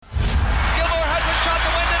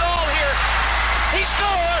He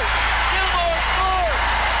scores! Gilmore scores!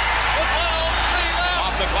 With 12:3 left.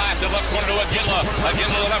 Off the glass, the left corner to Iginla. Iginla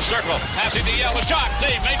to the left circle. Passing to Yell. A shot.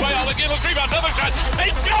 Save made by Iginla. Rebound. Another shot.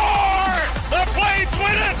 They score! The Flames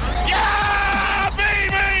win it! Yeah,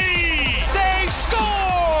 baby! They score!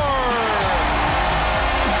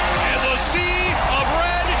 And the sea of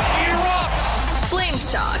red erupts. Flames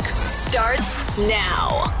Talk starts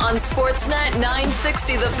now on Sportsnet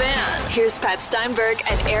 960 The Fan. Here's Pat Steinberg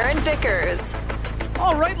and Aaron Vickers.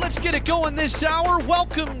 All right, let's get it going this hour.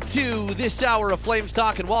 Welcome to this hour of Flames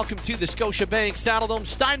Talk, and welcome to the Scotiabank Saddledome.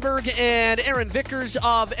 Steinberg and Aaron Vickers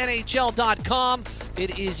of NHL.com.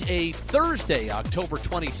 It is a Thursday, October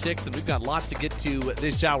 26th, and we've got lots to get to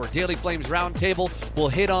this hour. Daily Flames Roundtable will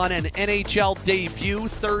hit on an NHL debut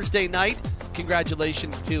Thursday night.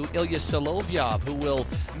 Congratulations to Ilya Solovyov, who will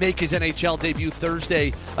make his NHL debut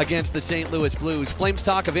Thursday against the St. Louis Blues. Flames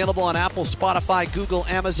Talk available on Apple, Spotify, Google,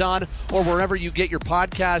 Amazon, or wherever you get your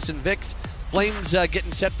podcasts. And Vicks, Flames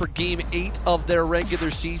getting set for Game 8 of their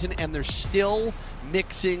regular season, and they're still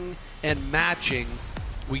mixing and matching.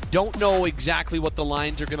 We don't know exactly what the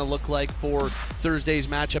lines are going to look like for Thursday's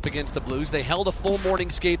matchup against the Blues. They held a full morning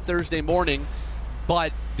skate Thursday morning,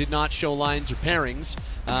 but did not show lines or pairings.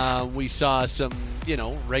 We saw some,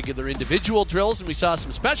 regular individual drills, and we saw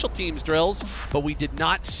some special teams drills, but we did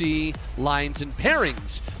not see lines and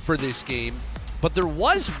pairings for this game. But there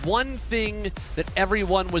was one thing that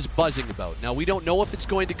everyone was buzzing about. Now, we don't know if it's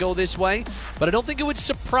going to go this way, but I don't think it would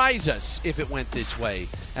surprise us if it went this way.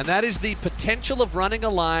 And that is the potential of running a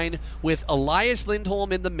line with Elias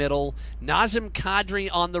Lindholm in the middle, Nazem Kadri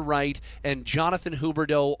on the right, and Jonathan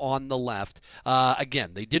Huberdeau on the left.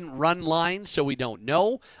 Again, they didn't run lines, so we don't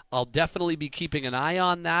know. I'll definitely be keeping an eye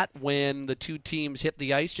on that when the two teams hit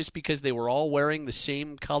the ice, just because they were all wearing the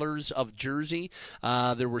same colors of jersey.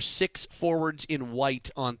 There were 6 forwards in white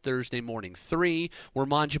on Thursday morning. 3 were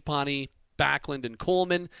Mangiapane, Backlund, and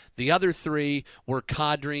Coleman. The other 3 were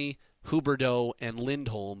Kadri, Huberdeau, and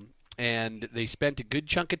Lindholm. And they spent a good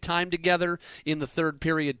chunk of time together in the third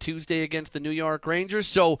period Tuesday against the New York Rangers.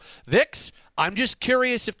 So, Vicks, I'm just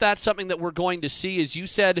curious if that's something that we're going to see. As you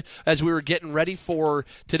said, as we were getting ready for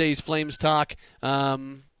today's Flames Talk, is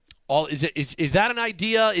that an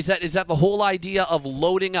idea? Is that the whole idea of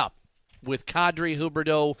loading up with Kadri,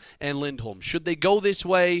 Huberdeau, and Lindholm? Should they go this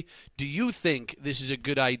way? Do you think this is a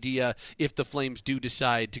good idea if the Flames do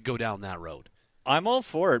decide to go down that road? I'm all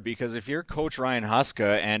for it, because if you're Coach Ryan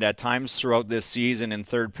Huska, and at times throughout this season in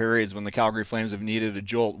third periods when the Calgary Flames have needed a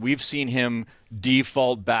jolt, we've seen him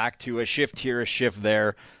default back to a shift here, a shift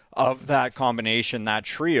there of that combination, that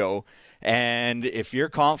trio. And if you're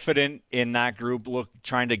confident in that group,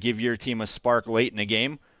 trying to give your team a spark late in a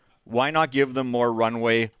game, why not give them more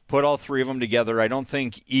runway, put all 3 of them together? I don't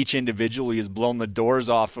think each individually has blown the doors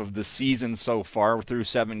off of the season so far through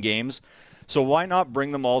 7 games. So why not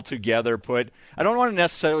bring them all together? I don't want to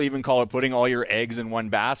necessarily even call it putting all your eggs in one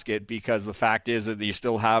basket, because the fact is that you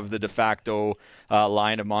still have the de facto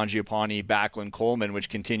line of Mangiapane, Backlund, Coleman, which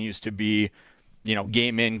continues to be,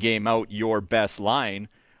 game in, game out, your best line.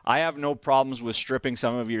 I have no problems with stripping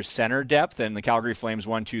some of your center depth, and the Calgary Flames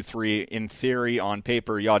 1, 2, 3, in theory, on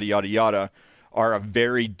paper, yada, yada, yada, are a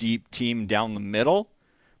very deep team down the middle.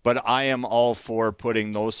 But I am all for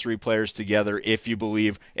putting those 3 players together if you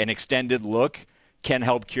believe an extended look can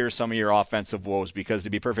help cure some of your offensive woes. Because to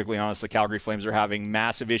be perfectly honest, the Calgary Flames are having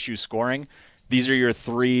massive issues scoring. These are your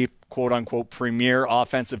 3 quote-unquote premier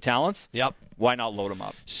offensive talents. Yep. Why not load them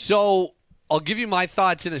up? So I'll give you my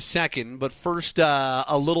thoughts in a second, but first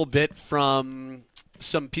a little bit from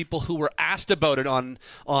some people who were asked about it on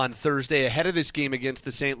Thursday ahead of this game against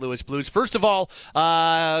the St. Louis Blues. First of all,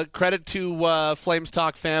 credit to Flames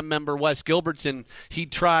Talk fan member Wes Gilbertson. He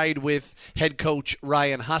tried with head coach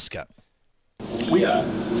Ryan Huska. We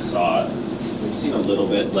saw it. We've seen a little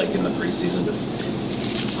bit, like in the preseason,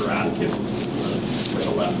 just sporadic instances with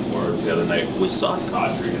the left forwards the other night. We saw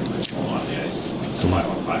Kadri and Lindholm on the ice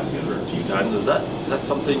 5-on-5 together a few times. Is that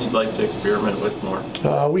something you'd like to experiment with more?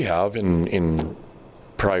 We have in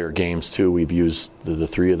prior games too. We've used the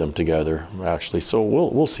 3 of them together actually, so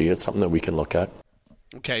we'll see. It's something that we can look at.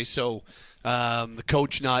 Okay, so the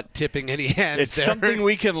coach not tipping any hands. It's there. something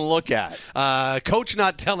we can look at. Coach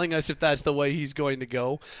not telling us if that's the way he's going to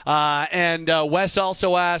go. And Wes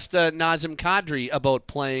also asked Nazem Kadri about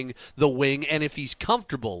playing the wing and if he's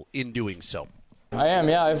comfortable in doing so. I am,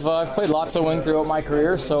 yeah. I've played lots of wing throughout my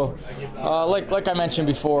career, so like I mentioned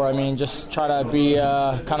before, I mean, just try to be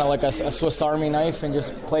kind of like a Swiss Army knife and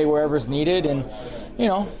just play wherever's needed, and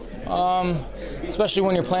especially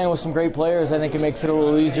when you're playing with some great players, I think it makes it a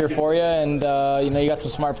little easier for you, and you got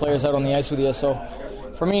some smart players out on the ice with you, so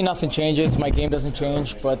for me, nothing changes. My game doesn't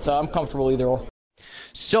change, but I'm comfortable either or.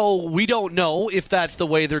 So we don't know if that's the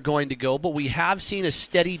way they're going to go, but we have seen a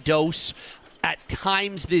steady dose at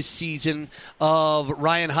times this season of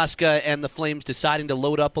Ryan Huska and the Flames deciding to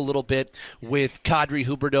load up a little bit with Kadri,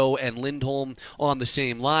 Huberdeau, and Lindholm on the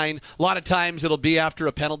same line. A lot of times it'll be after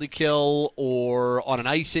a penalty kill or on an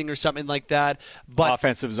icing or something like that. But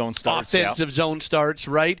offensive zone starts. Zone starts,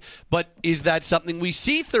 right? But is that something we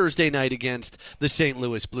see Thursday night against the St.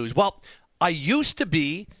 Louis Blues? Well, I used to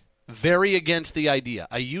be very against the idea.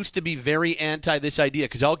 I used to be very anti this idea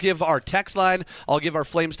because I'll give our text line, I'll give our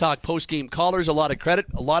Flames Talk post-game callers a lot of credit.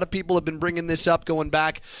 A lot of people have been bringing this up going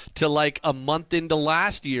back to like a month into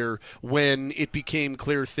last year when it became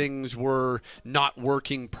clear things were not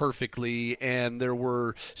working perfectly and there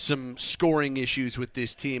were some scoring issues with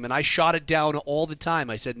this team. And I shot it down all the time.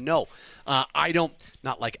 I said, no, I don't,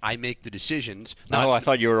 not like I make the decisions. No, I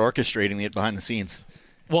thought you were orchestrating it behind the scenes.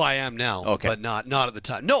 Well, I am now, but not at the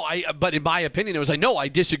time. No, but in my opinion, it was I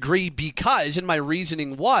disagree because, and my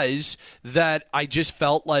reasoning was that I just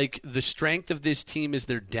felt like the strength of this team is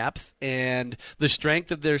their depth, and the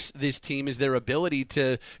strength of this team is their ability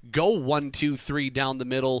to go 1, 2, 3 down the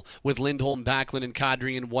middle with Lindholm, Backlund, and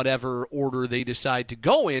Kadri in whatever order they decide to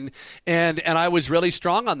go in, and I was really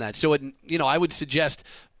strong on that. So, I would suggest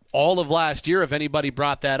all of last year, if anybody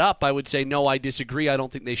brought that up, I would say, no, I disagree. I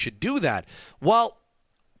don't think they should do that. Well,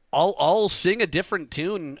 I'll sing a different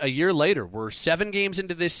tune a year later. We're 7 games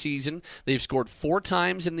into this season. They've scored 4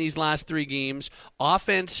 times in these last 3 games.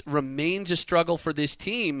 Offense remains a struggle for this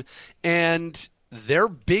team, and their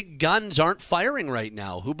big guns aren't firing right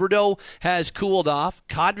now. Huberdeau has cooled off.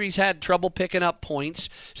 Kadri's had trouble picking up points.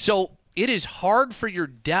 So it is hard for your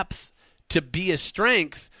depth to be a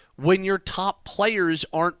strength when your top players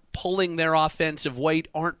aren't pulling their offensive weight,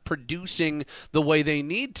 aren't producing the way they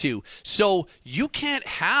need to. So you can't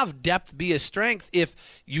have depth be a strength if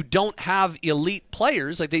you don't have elite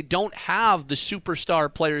players. Like, they don't have the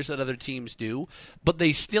superstar players that other teams do, but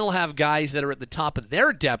they still have guys that are at the top of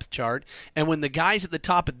their depth chart. And when the guys at the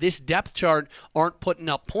top of this depth chart aren't putting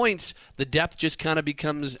up points, the depth just kind of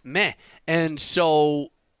becomes meh. And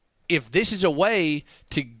so if this is a way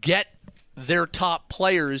to get their top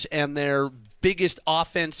players and their biggest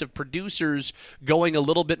offensive producers going a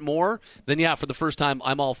little bit more, then yeah, for the first time,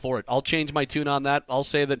 I'm all for it. I'll change my tune on that. I'll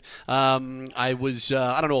say that I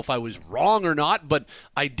don't know if I was wrong or not, but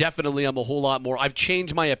I definitely am a whole lot more. I've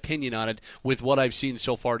changed my opinion on it with what I've seen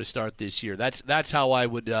so far to start this year. That's how I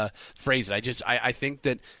would phrase it. I think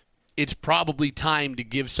that it's probably time to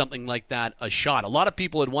give something like that a shot. A lot of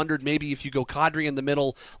people had wondered maybe if you go Kadri in the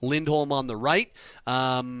middle, Lindholm on the right.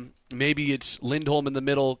 Maybe it's Lindholm in the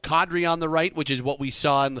middle, Kadri on the right, which is what we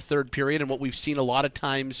saw in the third period and what we've seen a lot of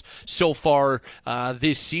times so far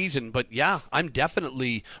this season. But yeah, I'm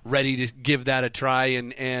definitely ready to give that a try,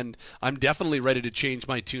 and I'm definitely ready to change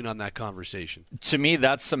my tune on that conversation. To me,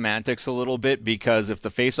 that's semantics a little bit, because if the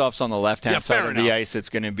faceoff's on the left-hand side of the ice, it's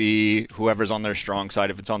going to be whoever's on their strong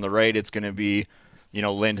side. If it's on the right, it's going to be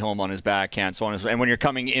Lindholm on his backhand, so on. And when you're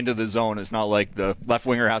coming into the zone, it's not like the left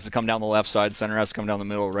winger has to come down the left side, center has to come down the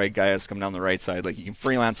middle, right guy has to come down the right side. Like, you can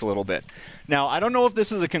freelance a little bit. Now, I don't know if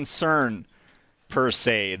this is a concern per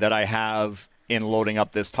se that I have in loading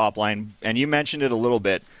up this top line, and you mentioned it a little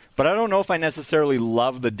bit, but I don't know if I necessarily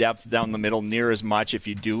love the depth down the middle near as much if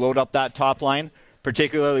you do load up that top line,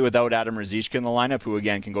 particularly without Adam Ruzicka in the lineup, who,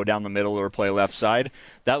 again, can go down the middle or play left side.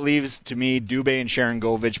 That leaves, to me, Dubé and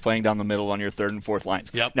Sharangovich playing down the middle on your third and fourth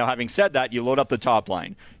lines. Yep. Now, having said that, you load up the top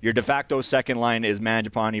line. Your de facto second line is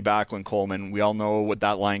Mangiapane, Backlund, Coleman. We all know what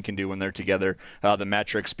that line can do when they're together. The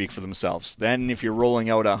metrics speak for themselves. Then if you're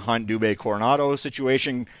rolling out a Hunt, Dubé, Coronado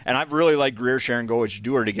situation, and I've really liked Greer, Sharangovich,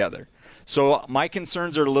 Dewar together. So my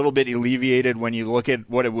concerns are a little bit alleviated when you look at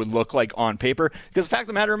what it would look like on paper, because the fact of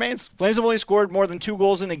the matter remains, Flames have only scored more than 2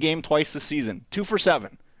 goals in a game twice this season. 2 for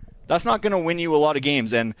 7. That's not going to win you a lot of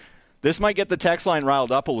games, and this might get the text line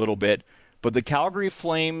riled up a little bit, but the Calgary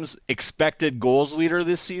Flames expected goals leader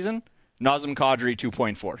this season, Nazem Kadri,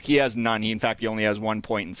 2.4. He has none. He only has 1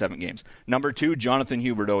 point in 7 games. Number 2, Jonathan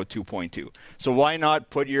Huberdeau at 2.2. So why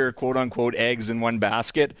not put your quote-unquote eggs in one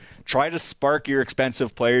basket? Try to spark your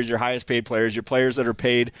expensive players, your highest-paid players, your players that are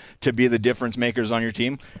paid to be the difference makers on your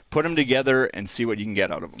team. Put them together and see what you can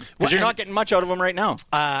get out of them. Because you're not getting much out of them right now.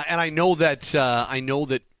 And I know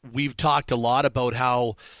that we've talked a lot about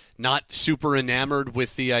how not super enamored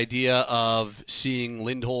with the idea of seeing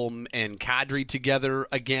Lindholm and Kadri together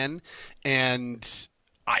again. And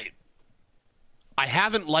I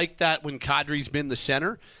haven't liked that when Kadri's been the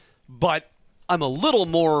center, but I'm a little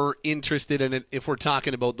more interested in it if we're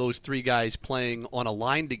talking about those three guys playing on a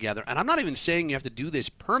line together. And I'm not even saying you have to do this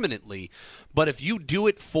permanently, but if you do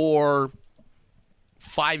it for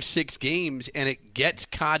 5-6 games and it gets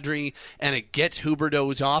Kadri and it gets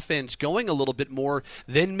Huberdeau's offense going a little bit more,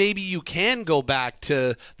 then maybe you can go back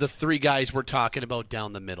to the three guys we're talking about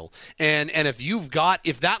down the middle. And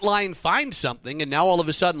if that line finds something and now all of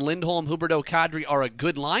a sudden Lindholm, Huberdeau, Kadri are a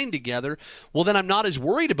good line together, well then I'm not as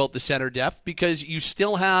worried about the center depth because you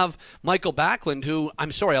still have Michael Backlund, who,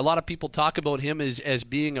 I'm sorry, a lot of people talk about him as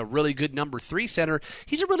being a really good number 3 center.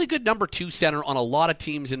 He's a really good number 2 center on a lot of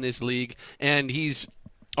teams in this league, and he's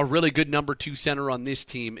a really good number 2 center on this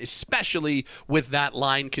team, especially with that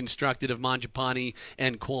line constructed of Mangiapane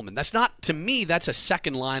and Coleman. To me, that's a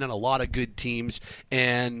second line on a lot of good teams,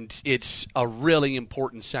 and it's a really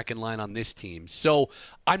important second line on this team. So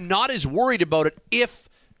I'm not as worried about it if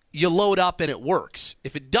you load up and it works.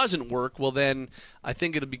 If it doesn't work, well then I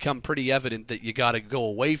think it'll become pretty evident that you got to go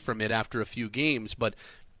away from it after a few games. But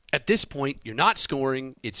at this point, you're not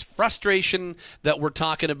scoring. It's frustration that we're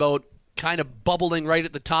talking about kind of bubbling right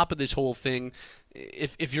at the top of this whole thing.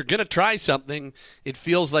 If you're going to try something, it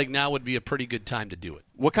feels like now would be a pretty good time to do it.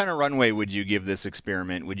 What kind of runway would you give this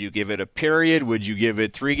experiment? Would you give it a period? Would you give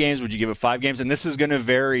it 3 games? Would you give it 5 games? And this is going to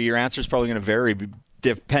vary. Your answer is probably going to vary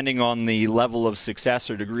depending on the level of success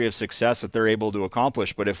or degree of success that they're able to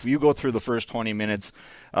accomplish. But if you go through the first 20 minutes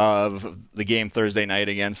of the game Thursday night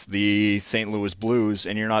against the St. Louis Blues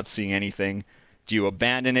and you're not seeing anything, do you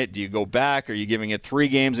abandon it? Do you go back? Are you giving it 3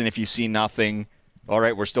 games? And if you see nothing, all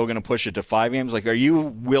right, we're still going to push it to 5 games? Like, are you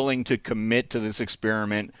willing to commit to this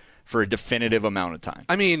experiment for a definitive amount of time?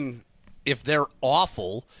 I mean, if they're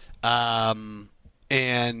awful, and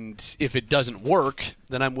if it doesn't work,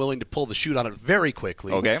 then I'm willing to pull the chute on it very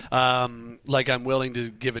quickly. Okay. Like I'm willing to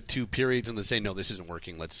give it 2 periods and then say, no, this isn't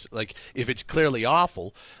working. If it's clearly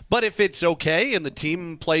awful. But if it's okay and the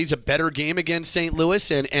team plays a better game against St.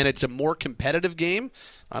 Louis and it's a more competitive game,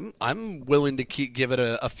 I'm willing to give it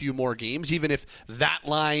a few more games, even if that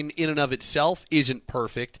line in and of itself isn't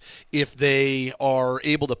perfect. If they are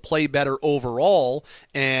able to play better overall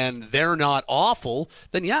and they're not awful,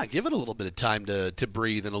 then yeah, give it a little bit of time to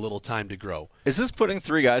breathe and a little time to grow. Is this putting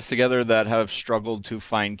 3 guys together that have struggled to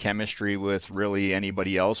find chemistry with really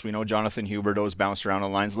anybody else? We know Jonathan Huberdeau's bounced around the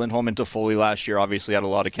lines. Lindholm and Toffoli last year obviously had a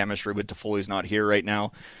lot of chemistry, but Toffoli's not here right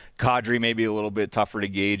now. Kadri may be a little bit tougher to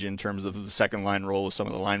gauge in terms of the second line role with some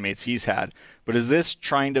of the line mates he's had. But is this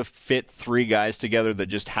trying to fit 3 guys together that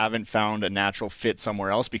just haven't found a natural fit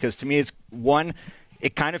somewhere else? Because to me, it's 1,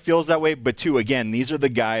 it kind of feels that way, but 2, again, these are the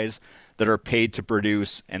guys that are paid to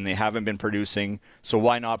produce and they haven't been producing. So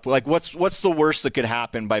why not? Like, what's the worst that could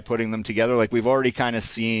happen by putting them together? Like, we've already kind of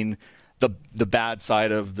seen the bad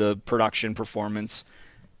side of the production performance.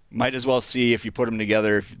 Might as well see if you put them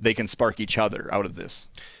together, if they can spark each other out of this.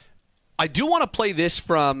 I do want to play this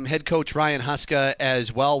from head coach Ryan Huska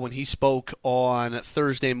as well. When he spoke on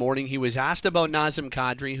Thursday morning, he was asked about Nazem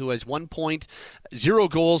Kadri, who has 1 point, 0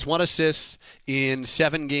 goals, 1 assist in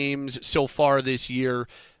 7 games so far this year.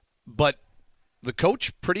 But the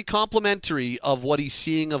coach, pretty complimentary of what he's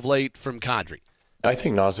seeing of late from Kadri. I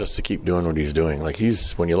think Naz has to keep doing what he's doing. Like,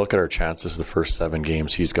 when you look at our chances the first 7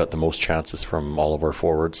 games, he's got the most chances from all of our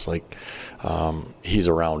forwards. Like, he's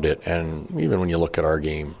around it. And even when you look at our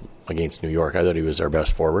game against New York, I thought he was our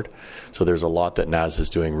best forward. So there's a lot that Naz is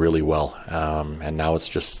doing really well. And now it's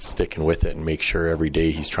just sticking with it and make sure every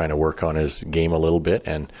day he's trying to work on his game a little bit.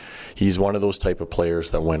 And he's one of those type of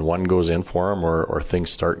players that when one goes in for him or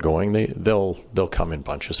things start going, they'll come in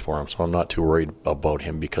bunches for him. So I'm not too worried about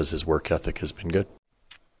him because his work ethic has been good.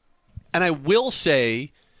 And I will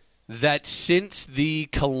say that since the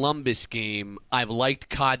Columbus game, I've liked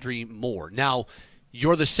Kadri more. Now,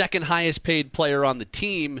 you're the second highest paid player on the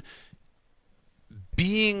team.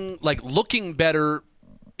 Looking better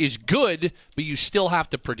is good, but you still have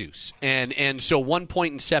to produce. And so 1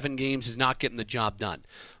 point in 7 games is not getting the job done.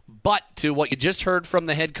 But to what you just heard from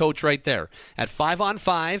the head coach right there, at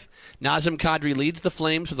 5-on-5, Nazem Kadri leads the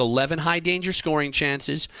Flames with 11 high-danger scoring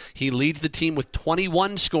chances. He leads the team with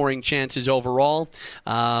 21 scoring chances overall,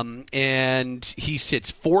 and he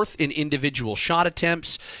sits 4th in individual shot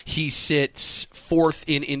attempts. He sits 4th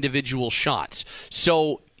in individual shots.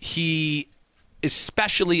 So he,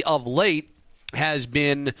 especially of late, has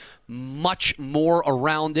been much more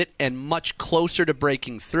around it and much closer to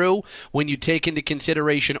breaking through. When you take into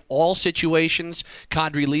consideration all situations,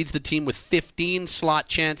 Kadri leads the team with 15 slot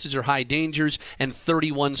chances or high dangers and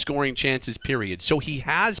 31 scoring chances, period. So he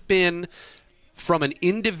has been, from an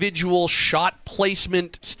individual shot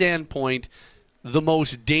placement standpoint, the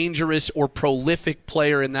most dangerous or prolific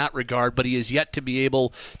player in that regard, but he has yet to be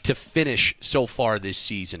able to finish so far this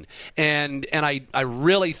season. And I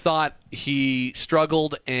really thought he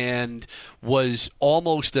struggled and was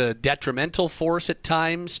almost a detrimental force at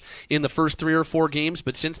times in the first 3 or 4 games.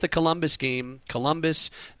 But since the Columbus game,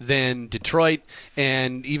 then Detroit,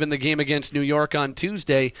 and even the game against New York on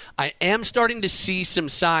Tuesday, I am starting to see some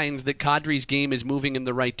signs that Kadri's game is moving in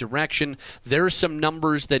the right direction. There are some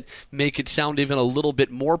numbers that make it sound even a little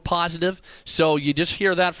bit more positive. So you just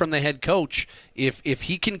hear that from the head coach. If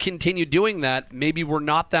he can continue doing that, maybe we're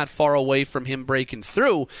not that far away from him breaking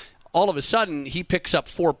through. All of a sudden, he picks up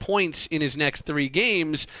 4 points in his next 3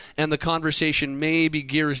 games, and the conversation maybe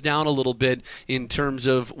gears down a little bit in terms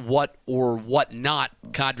of what or what not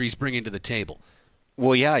Kadri's bringing to the table.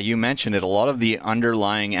 Well, yeah, you mentioned it. A lot of the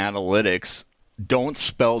underlying analytics don't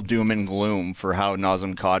spell doom and gloom for how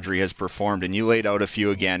Nazem Kadri has performed. And you laid out a few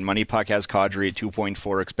again. Money Puck has Kadri at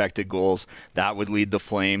 2.4 expected goals. That would lead the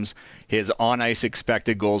Flames. His on-ice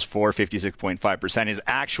expected goals for 56.5%. His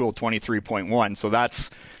actual 23.1. So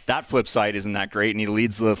that flip side isn't that great. And he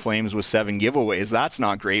leads the Flames with 7 giveaways. That's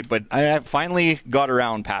not great. But I finally got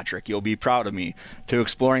around, Patrick, you'll be proud of me, to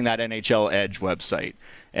exploring that NHL Edge website.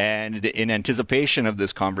 And in anticipation of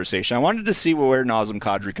this conversation, I wanted to see where Nazem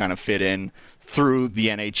Kadri kind of fit in through the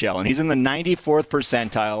NHL. And he's in the 94th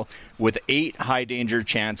percentile with 8 high-danger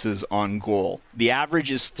chances on goal. The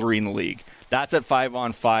average is 3 in the league. That's at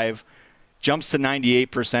 5-on-5. Jumps to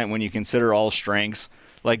 98% when you consider all strengths.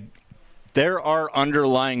 Like, there are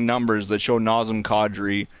underlying numbers that show Nazem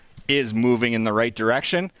Kadri is moving in the right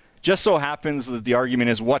direction. Just so happens that the argument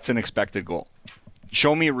is, what's an expected goal?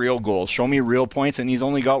 Show me real goals. Show me real points. And he's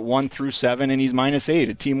only got 1 through 7, and he's -8,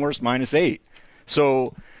 a team worst -8.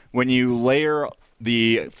 So when you layer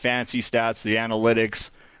the fancy stats, the analytics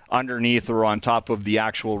underneath or on top of the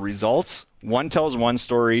actual results, one tells one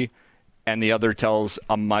story and the other tells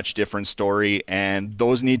a much different story. And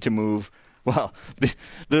those need to move. Well,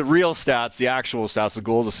 the real stats, the actual stats, the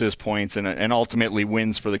goals, assists, points, and ultimately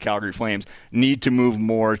wins for the Calgary Flames need to move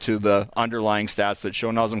more to the underlying stats that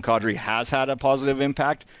show Nazem Kadri has had a positive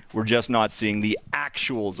impact. We're just not seeing the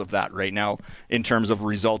actuals of that right now in terms of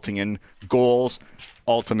resulting in goals,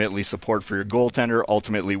 ultimately support for your goaltender,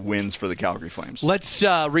 ultimately wins for the Calgary Flames. Let's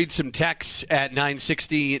read some texts at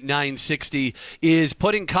 960. 960 is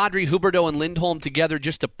putting Kadri, Huberdeau, and Lindholm together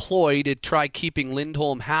just a ploy to try keeping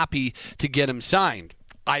Lindholm happy to get him signed.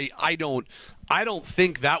 I don't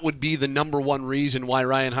think that would be the number one reason why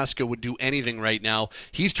Ryan Huska would do anything right now.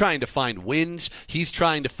 He's trying to find wins. He's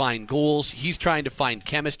trying to find goals. He's trying to find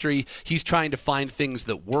chemistry. He's trying to find things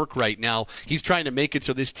that work right now. He's trying to make it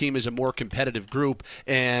so this team is a more competitive group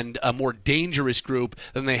and a more dangerous group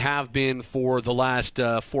than they have been for the last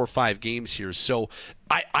 4 or 5 games here. So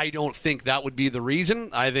I don't think that would be the reason.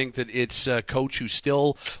 I think that it's a coach who's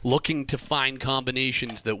still looking to find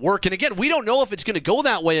combinations that work. And again, we don't know if it's going to go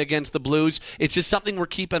that way against the Blues. It's just something we're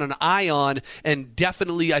keeping an eye on. And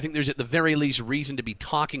definitely, I think there's at the very least reason to be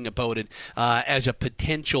talking about it as a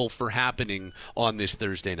potential for happening on this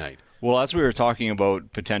Thursday night. Well, as we were talking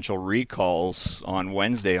about potential recalls on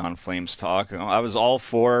Wednesday on Flames Talk, I was all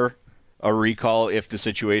for a recall if the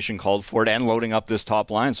situation called for it and loading up this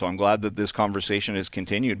top line. So I'm glad that this conversation has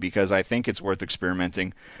continued because I think it's worth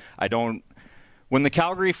experimenting. When the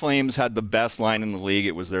Calgary Flames had the best line in the league,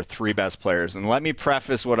 it was their 3 best players. And let me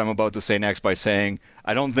preface what I'm about to say next by saying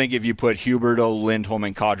I don't think if you put Huberdeau, Lindholm,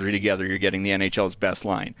 and Kadri together, you're getting the NHL's best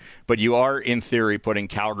line. But you are, in theory, putting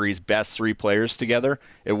Calgary's best 3 players together.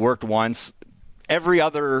 It worked once. Every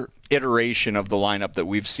other iteration of the lineup that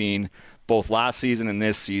we've seen, both last season and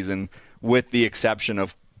this season, with the exception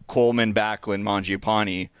of Coleman, Backlund,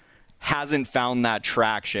 Mangiapane, hasn't found that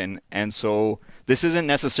traction. And so this isn't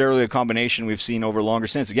necessarily a combination we've seen over longer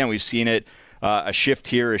stints. Again, we've seen it a shift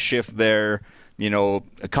here, a shift there,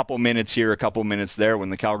 a couple minutes here, a couple minutes there when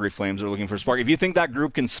the Calgary Flames are looking for a spark. If you think that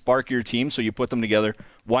group can spark your team, so you put them together,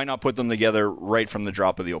 why not put them together right from the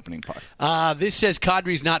drop of the opening puck? This says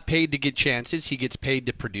Kadri's not paid to get chances. He gets paid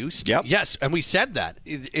to produce. Yep. Yes, and we said that.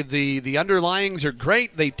 The underlyings are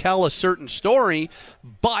great. They tell a certain story,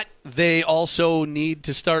 but they also need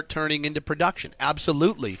to start turning into production.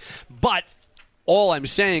 Absolutely. But all I'm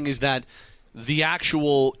saying is that the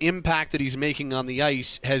actual impact that he's making on the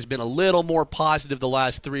ice has been a little more positive the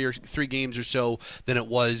last three games or so than it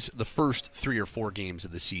was the first 3 or 4 games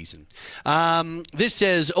of the season. This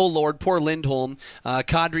says, oh Lord, poor Lindholm.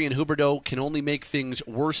 Kadri and Huberdeau can only make things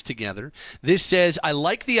worse together. This says, I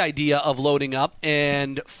like the idea of loading up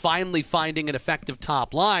and finally finding an effective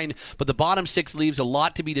top line, but the bottom 6 leaves a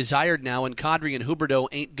lot to be desired now, and Kadri and Huberdeau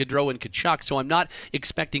ain't Gaudreau and Tkachuk, so I'm not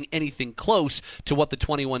expecting anything close to what the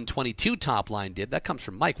 21-22 top line did. That comes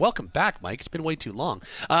from Mike. Welcome back, Mike. It's been way too long.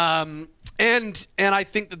 And I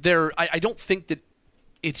think that I don't think that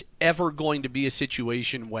it's ever going to be a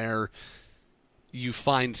situation where you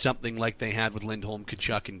find something like they had with Lindholm,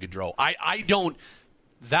 Tkachuk, and Gaudreau. I don't.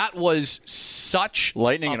 That was such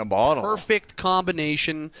lightning in a bottle. Perfect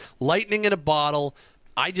combination. Lightning in a bottle.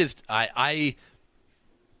 I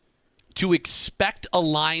to expect a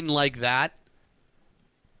line like that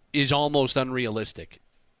is almost unrealistic.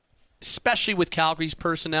 Especially with Calgary's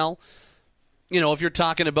personnel. You know, if you're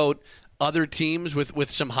talking about other teams with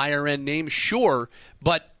some higher-end names, sure.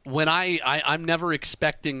 But when I'm never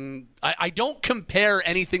expecting – I don't compare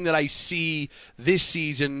anything that I see this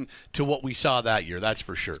season to what we saw that year, that's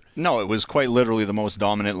for sure. No, it was quite literally the most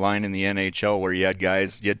dominant line in the NHL where you had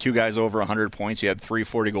 2 guys over 100 points, you had 3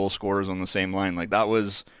 40-goal scorers on the same line. Like, that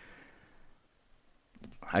was –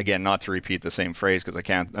 again, not to repeat the same phrase because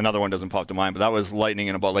another one doesn't pop to mind, but that was lightning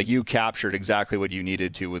in a bottle. Like, you captured exactly what you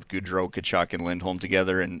needed to with Gaudreau, Tkachuk, and Lindholm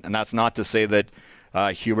together. And that's not to say that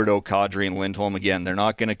Huberdeau, Kadri, and Lindholm, again, they're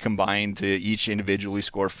not going to combine to each individually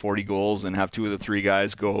score 40 goals and have 2 of the 3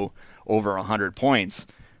 guys go over 100 points.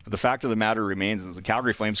 But the fact of the matter remains is the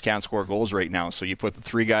Calgary Flames can't score goals right now. So you put the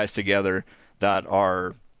 3 guys together that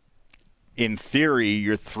are, in theory,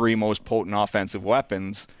 your 3 most potent offensive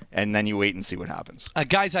weapons, and then you wait and see what happens.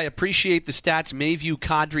 Guys, I appreciate the stats may view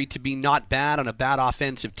Kadri to be not bad on a bad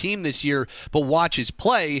offensive team this year, but watch his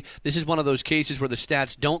play. This is one of those cases where the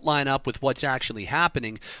stats don't line up with what's actually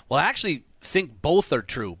happening. Well, I actually think both are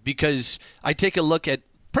true because I take a look at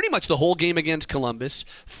pretty much the whole game against Columbus,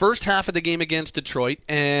 first half of the game against Detroit,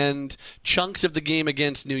 and chunks of the game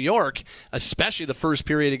against New York, especially the first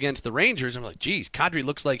period against the Rangers. I'm like, geez, Kadri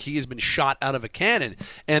looks like he has been shot out of a cannon.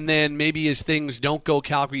 And then maybe as things don't go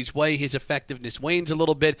Calgary's way, his effectiveness wanes a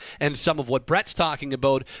little bit, and some of what Brett's talking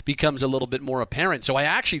about becomes a little bit more apparent. So I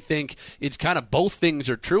actually think it's kind of both things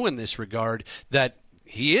are true in this regard, that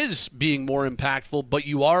he is being more impactful, but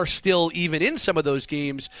you are still, even in some of those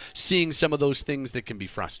games, seeing some of those things that can be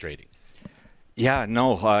frustrating. Yeah,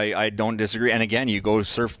 no, I don't disagree. And again, you go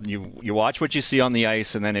surf, you watch what you see on the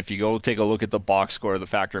ice, and then if you go take a look at the box score, the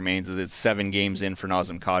fact remains that it's 7 games in for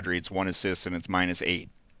Nazem Kadri. It's 1 assist, and it's -8.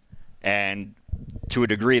 And to a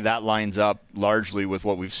degree, that lines up largely with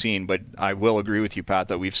what we've seen. But I will agree with you, Pat,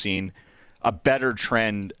 that we've seen a better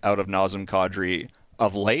trend out of Nazem Kadri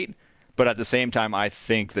of late. But at the same time, I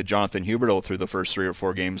think that Jonathan Huberdeau through the first 3 or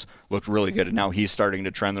 4 games looked really good. And now he's starting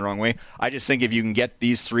to trend the wrong way. I just think if you can get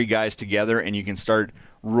these 3 guys together and you can start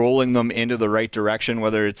rolling them into the right direction,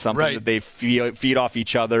 whether it's something that they feed off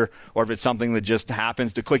each other or if it's something that just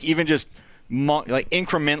happens to click, even just like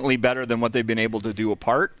incrementally better than what they've been able to do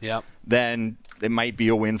apart, then it might be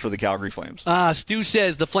a win for the Calgary Flames. Stu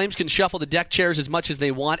says the Flames can shuffle the deck chairs as much as they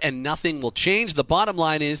want and nothing will change. The bottom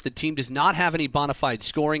line is the team does not have any bona fide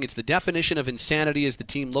scoring. It's the definition of insanity as the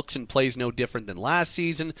team looks and plays no different than last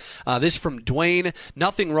season. This from Dwayne.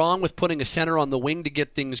 Nothing wrong with putting a center on the wing to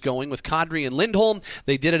get things going. With Kadri and Lindholm,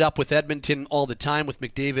 they did it up with Edmonton all the time with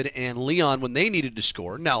McDavid and Leon when they needed to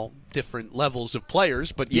score. Now, different levels of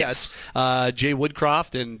players, but yes, Jay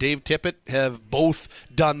Woodcroft and Dave Tippett have both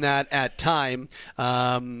done that at times,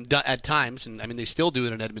 and I mean they still do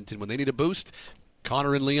it in Edmonton when they need a boost.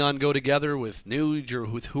 Connor and Leon go together with Nuge or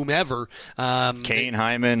with whomever. Kane,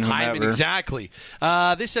 Hyman, whomever. Exactly.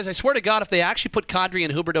 This says, I swear to God, if they actually put Kadri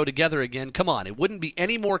and Huberdeau together again, come on, it wouldn't be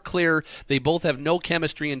any more clear they both have no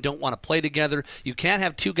chemistry and don't want to play together. You can't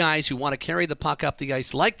have 2 guys who want to carry the puck up the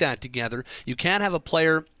ice like that together. You can't have a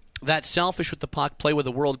player that selfish with the puck, play with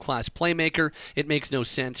a world-class playmaker. It makes no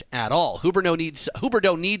sense at all.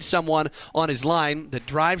 Huberdeau needs someone on his line that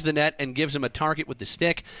drives the net and gives him a target with the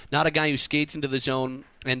stick, not a guy who skates into the zone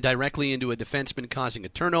and directly into a defenseman causing a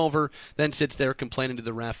turnover, then sits there complaining to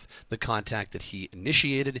the ref the contact that he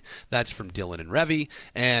initiated. That's from Dylan and Revy.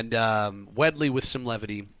 And Wedley with some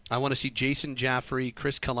levity. I want to see Jason Jaffrey,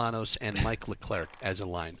 Chris Kalanos, and Mike Leclerc as a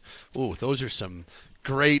line. Ooh, those are some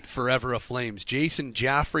great forever of Flames. Jason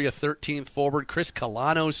Jaffrey, a 13th forward. Chris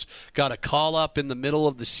Kalanos got a call-up in the middle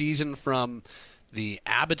of the season from the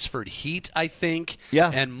Abbotsford Heat, I think.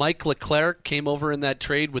 Yeah. And Mike Leclerc came over in that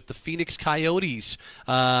trade with the Phoenix Coyotes.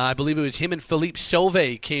 I believe it was him and Philippe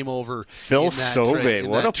Sauve came over. Phil Sauve,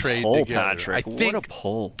 what a trade pull, together. Patrick. What a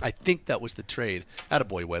pull. I think that was the trade.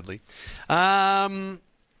 Attaboy, Wedley.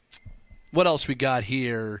 What else we got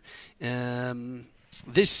here?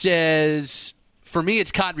 This says, for me,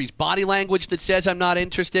 it's Kadri's body language that says I'm not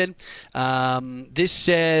interested. This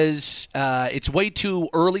says it's way too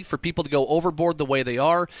early for people to go overboard the way they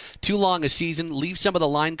are. Too long a season. Leave some of the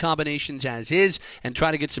line combinations as is and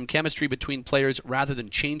try to get some chemistry between players rather than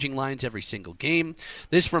changing lines every single game.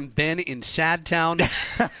 This from Ben in Sadtown.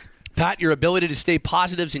 Pat, your ability to stay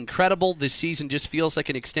positive is incredible. This season just feels like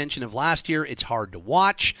an extension of last year. It's hard to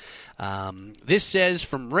watch. This says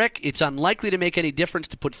from Rick, it's unlikely to make any difference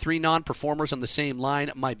to put 3 non-performers on the same line.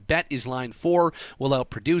 My bet is line 4 will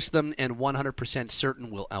outproduce them and 100% certain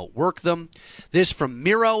will outwork them. This from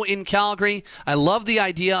Miro in Calgary. I love the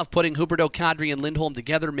idea of putting Huberdeau, Kadri, and Lindholm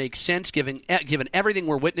together. Makes sense given everything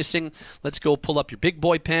we're witnessing. Let's go pull up your big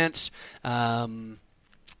boy pants.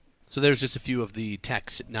 So there's just a few of the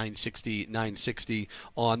texts at 960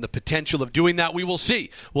 on the potential of doing that. We will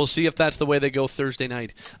see. We'll see if that's the way they go Thursday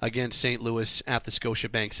night against St. Louis at the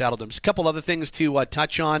Scotiabank Saddledomes. A couple other things to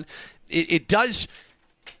touch on. It does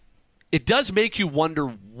make you wonder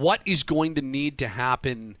what is going to need to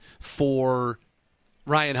happen for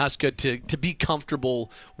Ryan Huska to be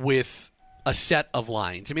comfortable with a set of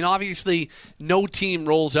lines. I mean, obviously, no team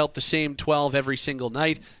rolls out the same 12 every single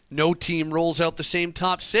night. No team rolls out the same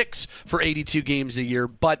top 6 for 82 games a year.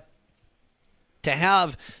 But to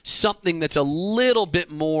have something that's a little bit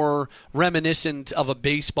more reminiscent of a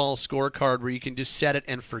baseball scorecard where you can just set it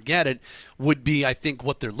and forget it would be, I think,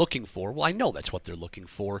 what they're looking for. Well, I know that's what they're looking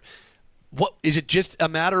for. What is it just a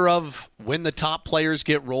matter of when the top players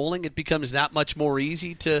get rolling, it becomes that much more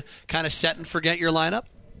easy to kind of set and forget your lineup?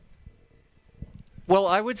 Well,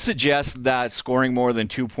 I would suggest that scoring more than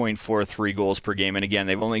 2.43 goals per game, and again,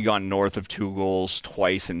 they've only gone north of 2 goals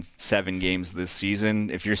twice in 7 games this season.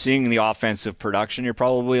 If you're seeing the offensive production, you're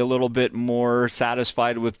probably a little bit more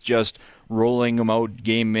satisfied with just rolling them out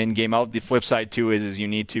game in, game out. The flip side, too, is you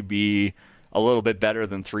need to be a little bit better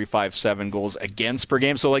than 3.57 goals against per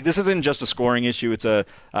game. So, this isn't just a scoring issue. It's a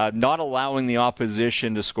not allowing the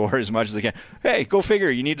opposition to score as much as they can. Hey, go figure.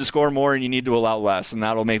 You need to score more and you need to allow less, and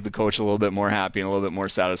that'll make the coach a little bit more happy and a little bit more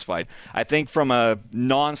satisfied. I think from a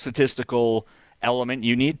non-statistical element,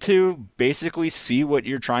 you need to basically see what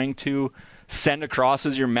you're trying to send across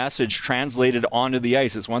as your message translated onto the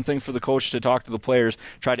ice. It's one thing for the coach to talk to the players,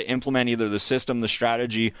 try to implement either the system, the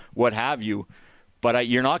strategy, what have you. But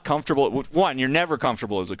you're not comfortable. 1, you're never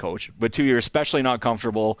comfortable as a coach. But 2, you're especially not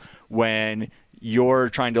comfortable when you're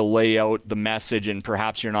trying to lay out the message and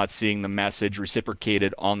perhaps you're not seeing the message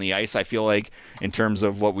reciprocated on the ice. I feel like in terms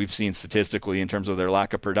of what we've seen statistically, in terms of their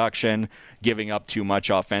lack of production, giving up too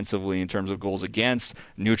much offensively in terms of goals against,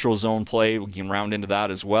 neutral zone play, we can round into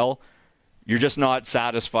that as well. You're just not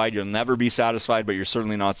satisfied. You'll never be satisfied, but you're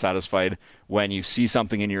certainly not satisfied when you see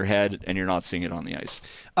something in your head and you're not seeing it on the ice.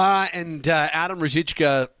 Adam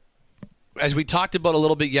Ruzicka, as we talked about a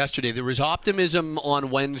little bit yesterday, there was optimism on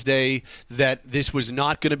Wednesday that this was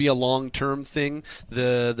not going to be a long-term thing.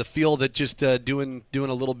 The feel that just doing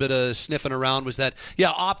a little bit of sniffing around was that,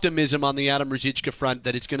 optimism on the Adam Ruzicka front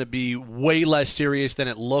that it's going to be way less serious than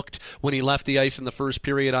it looked when he left the ice in the first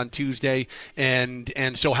period on Tuesday, and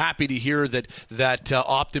so happy to hear that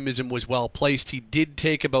optimism was well placed. He did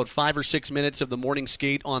take about 5 or 6 minutes of the morning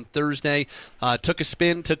skate on Thursday, took a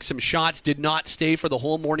spin, took some shots, did not stay for the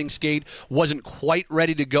whole morning skate. Wasn't quite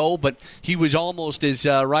ready to go, but he was almost, as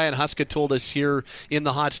Ryan Huska told us here in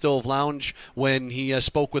the Hot Stove Lounge when he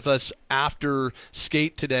spoke with us after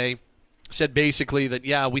skate today, said basically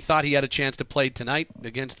that, we thought he had a chance to play tonight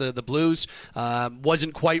against the Blues.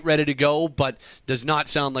 Wasn't quite ready to go, but does not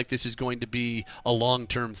sound like this is going to be a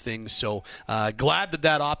long-term thing. So glad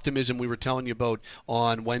that optimism we were telling you about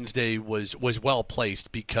on Wednesday was well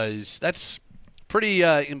placed, because that's pretty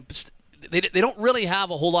They don't really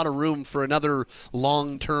have a whole lot of room for another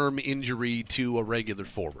long-term injury to a regular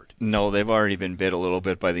forward. No, they've already been bit a little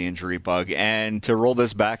bit by the injury bug. And to roll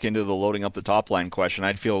this back into the loading up the top line question,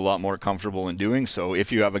 I'd feel a lot more comfortable in doing so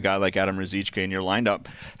if you have a guy like Adam Ruzicka in your lineup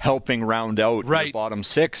helping round out the bottom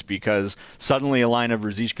 6, because suddenly a line of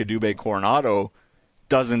Ruzicka, Dubé, Coronado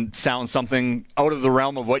doesn't sound something out of the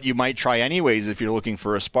realm of what you might try anyways if you're looking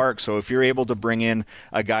for a spark. So if you're able to bring in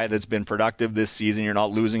a guy that's been productive this season, you're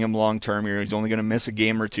not losing him long term, he's only going to miss a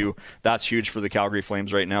game or 2, that's huge for the Calgary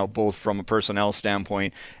Flames right now, both from a personnel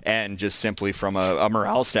standpoint and just simply from a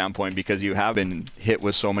morale standpoint, because you have been hit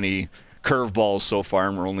with so many curveballs so far,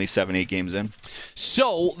 and we're only 7-8 games in.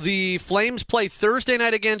 So the Flames play Thursday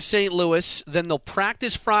night against St. Louis. Then they'll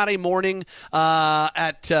practice Friday morning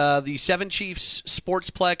at the Seven Chiefs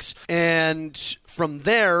Sportsplex, and from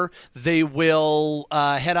there, they will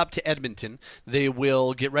head up to Edmonton. They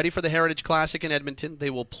will get ready for the Heritage Classic in Edmonton. They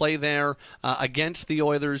will play there against the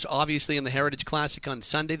Oilers, obviously, in the Heritage Classic on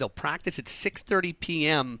Sunday. They'll practice at 6:30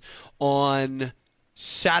 p.m. on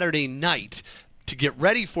Saturday night to get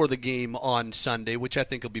ready for the game on Sunday, which I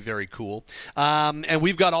think will be very cool. And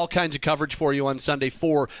we've got all kinds of coverage for you on Sunday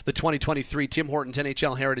for the 2023 Tim Hortons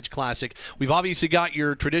NHL Heritage Classic. We've obviously got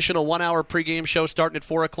your traditional 1-hour pregame show starting at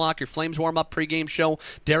 4 o'clock, your Flames warm-up pregame show.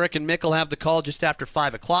 Derek and Mick will have the call just after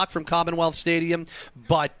 5 o'clock from Commonwealth Stadium.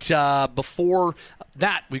 But before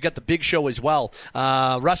that, we've got the big show as well.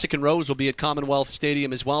 Russick and Rose will be at Commonwealth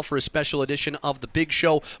Stadium as well for a special edition of the big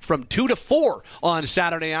show from 2 to 4 on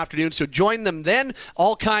Saturday afternoon. So join them then.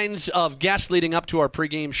 All kinds of guests leading up to our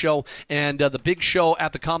pregame show, and the big show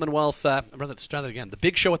at the Commonwealth. The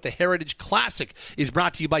big show at the Heritage Classic is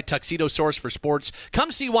brought to you by Tuxedo Source for Sports.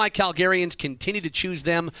 Come see why Calgarians continue to choose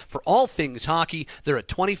them for all things hockey. They're at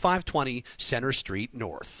 2520 Center Street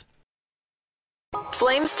North.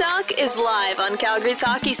 Flames Talk is live on Calgary's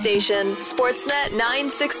hockey station, Sportsnet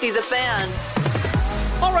 960 The Fan.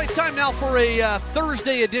 All right, time now for a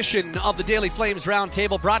Thursday edition of the Daily Flames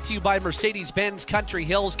Roundtable, brought to you by Mercedes-Benz Country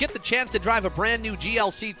Hills. Get the chance to drive a brand new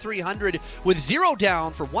GLC 300 with zero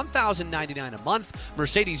down for $1,099 a month.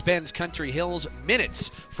 Mercedes-Benz Country Hills, minutes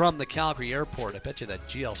from the Calgary airport. I bet you that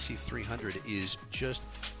GLC 300 is just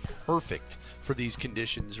perfect for these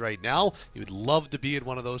conditions right now. You would love to be in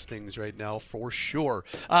one of those things right now for sure.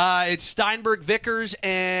 It's Steinberg, Vickers,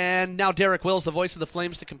 and now Derek Wills, the voice of the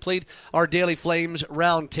Flames, to complete our Daily Flames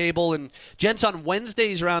Roundtable. And gents, on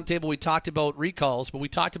Wednesday's Roundtable, we talked about recalls, but we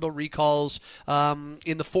talked about recalls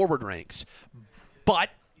in the forward ranks. But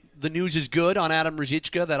the news is good on Adam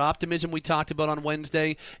Ruzicka. That optimism we talked about on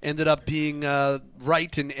Wednesday ended up being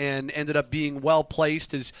right and ended up being well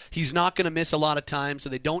placed, as he's not going to miss a lot of time, so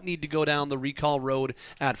they don't need to go down the recall road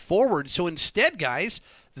at forward. So instead, guys,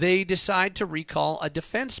 they decide to recall a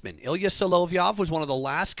defenseman. Ilya Solovyov was one of the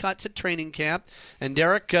last cuts at training camp. And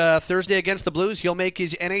Derek, Thursday against the Blues, he'll make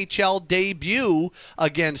his NHL debut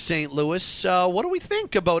against St. Louis. What do we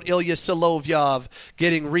think about Ilya Solovyov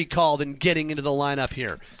getting recalled and getting into the lineup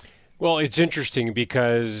here? Well, it's interesting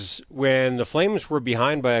because when the Flames were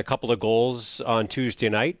behind by a couple of goals on Tuesday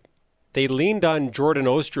night, they leaned on Jordan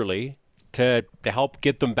Oesterle to help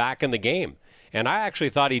get them back in the game. And I actually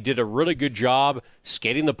thought he did a really good job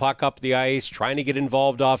skating the puck up the ice, trying to get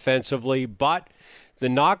involved offensively. But the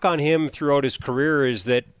knock on him throughout his career is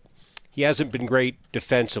that he hasn't been great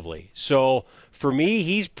defensively. So for me,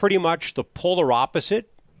 he's pretty much the polar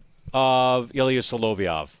opposite of Ilya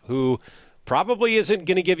Solovyov, who probably isn't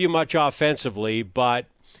going to give you much offensively, but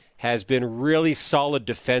has been really solid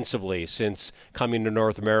defensively since coming to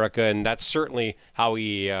North America, and that's certainly how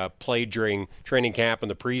he played during training camp in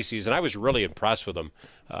the preseason. I was really impressed with him.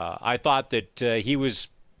 I thought that he was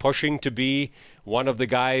pushing to be one of the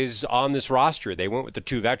guys on this roster. They went with the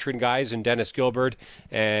two veteran guys in Dennis Gilbert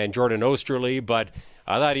and Jordan Oesterle, but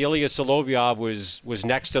I thought Ilya Solovyov was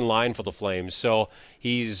next in line for the Flames. So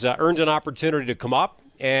he's earned an opportunity to come up.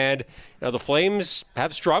 And the Flames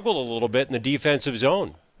have struggled a little bit in the defensive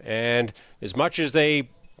zone. And as much as they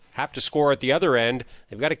have to score at the other end,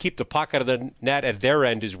 they've got to keep the puck out of the net at their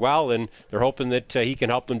end as well, and they're hoping that he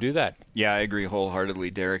can help them do that. Yeah, I agree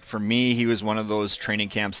wholeheartedly, Derek. For me, he was one of those training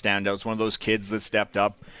camp standouts, one of those kids that stepped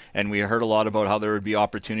up, and we heard a lot about how there would be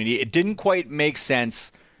opportunity. It didn't quite make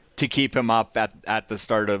sense to keep him up at the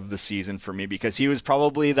start of the season for me, because he was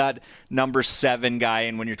probably that number 7 guy,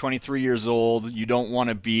 and when you're 23 years old, you don't want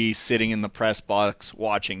to be sitting in the press box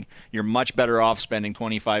watching. You're much better off spending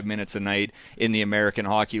 25 minutes a night in the American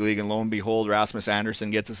Hockey League, and lo and behold, Rasmus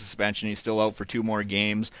Andersson gets a suspension. He's still out for 2 more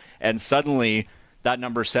games, and suddenly that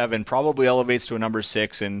number 7 probably elevates to a number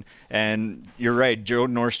 6, and you're right,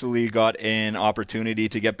 Jordan Oesterle got an opportunity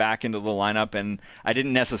to get back into the lineup, and I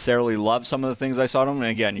didn't necessarily love some of the things I saw him. And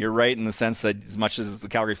again, you're right in the sense that as much as the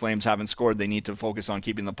Calgary Flames haven't scored, they need to focus on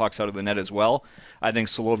keeping the pucks out of the net as well. I think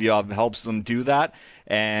Solovyov helps them do that,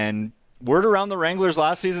 and word around the Wranglers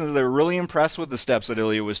last season is they were really impressed with the steps that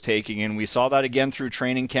Ilya was taking, and we saw that again through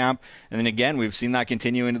training camp. And then again, we've seen that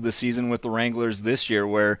continue into the season with the Wranglers this year,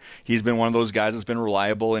 where he's been one of those guys that's been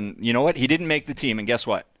reliable. And you know what? He didn't make the team, and guess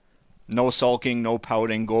what? No sulking, no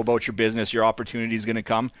pouting. Go about your business. Your opportunity is going to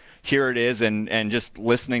come. Here it is, and just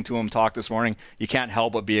listening to him talk this morning, you can't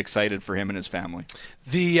help but be excited for him and his family.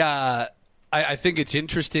 I think it's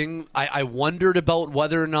interesting. I wondered about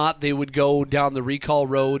whether or not they would go down the recall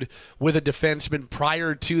road with a defenseman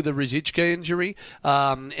prior to the Ruzicka injury,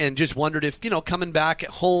 and just wondered if, coming back at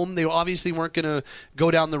home, they obviously weren't going to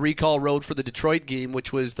go down the recall road for the Detroit game,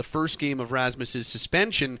 which was the first game of Rasmus's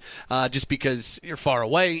suspension, just because you're far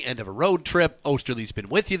away, end of a road trip. Osterley's been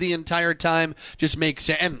with you the entire time. Just makes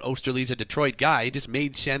sense. And Osterley's a Detroit guy. It just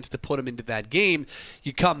made sense to put him into that game.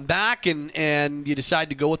 You come back and you decide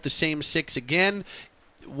to go with the same six again.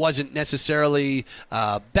 Wasn't necessarily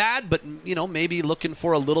bad, but maybe looking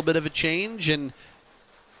for a little bit of a change. And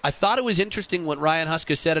I thought it was interesting what Ryan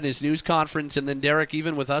Huska said in his news conference, and then Derek,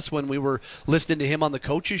 even with us when we were listening to him on the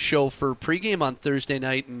coaches show for pregame on Thursday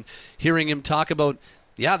night, and hearing him talk about,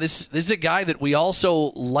 this is a guy that we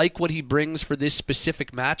also like what he brings for this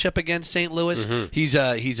specific matchup against St. Louis.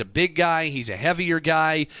 Mm-hmm. He's a big guy. He's a heavier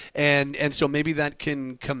guy, and so maybe that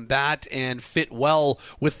can combat and fit well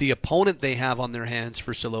with the opponent they have on their hands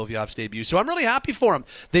for Solovyov's debut. So I'm really happy for him.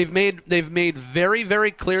 They've made very,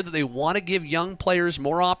 very clear that they want to give young players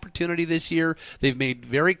more opportunity this year. They've made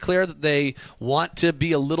very clear that they want to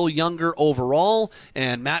be a little younger overall,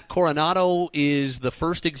 and Matt Coronado is the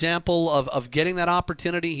first example of getting that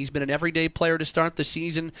opportunity. He's been an everyday player to start the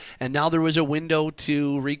season, and now there was a window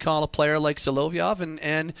to recall a player like Solovyov,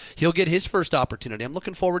 and he'll get his first opportunity. I'm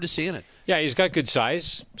looking forward to seeing it. Yeah, he's got good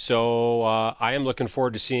size, so I am looking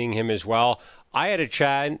forward to seeing him as well. I had a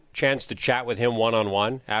chance to chat with him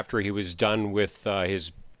one-on-one after he was done with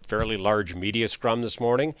his fairly large media scrum this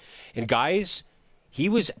morning. And guys, he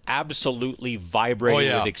was absolutely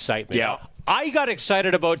vibrating with excitement. Yeah. I got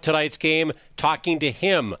excited about tonight's game, talking to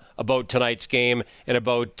him about tonight's game and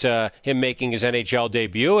about him making his NHL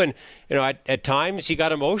debut. And, at times he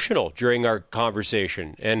got emotional during our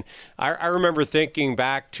conversation. And I remember thinking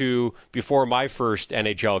back to before my first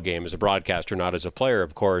NHL game as a broadcaster, not as a player,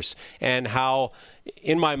 of course, and how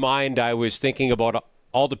in my mind I was thinking about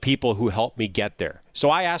all the people who helped me get there. So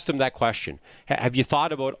I asked him that question. Have you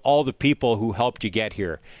thought about all the people who helped you get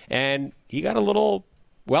here? And he got a little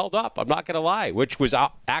welled up, I'm not going to lie, which was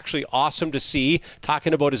actually awesome to see,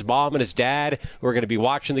 talking about his mom and his dad who are going to be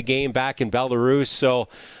watching the game back in Belarus. So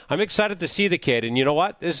I'm excited to see the kid. And you know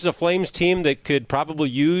what? This is a Flames team that could probably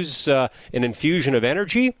use an infusion of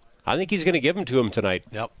energy. I think he's going to give them to him tonight.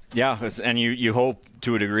 Yep. Yeah, and you hope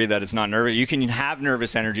to a degree that it's not nervous. You can have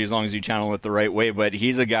nervous energy as long as you channel it the right way, but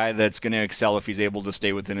he's a guy that's going to excel if he's able to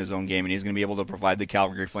stay within his own game, and he's going to be able to provide the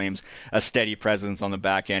Calgary Flames a steady presence on the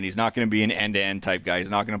back end. He's not going to be an end-to-end type guy. He's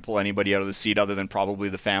not going to pull anybody out of the seat other than probably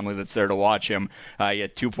the family that's there to watch him. He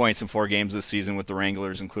had 2 points in 4 games this season with the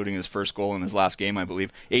Wranglers, including his first goal in his last game, I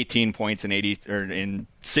believe. 18 points in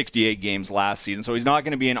 68 games last season. So he's not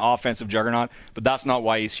going to be an offensive juggernaut, but that's not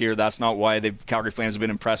why he's here. That's not why the Calgary Flames have been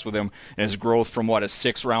impressed with him and his growth from a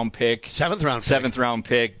 6th-round pick. Seventh round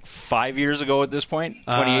pick 5 years ago at this point.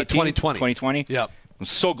 2020. Yep. I'm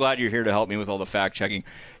so glad you're here to help me with all the fact checking.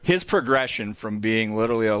 His progression from being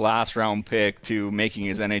literally a last round pick to making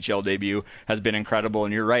his NHL debut has been incredible.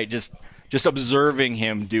 And you're right, just observing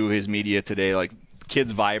him do his media today, like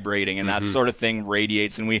kids vibrating and that sort of thing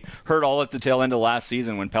radiates. And we heard all at the tail end of last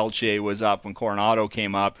season when Peltier was up, when Coronado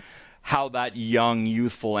came up, how that young,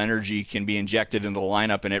 youthful energy can be injected into the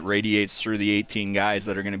lineup, and it radiates through the 18 guys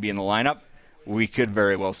that are going to be in the lineup. We could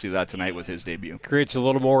very well see that tonight with his debut. Creates a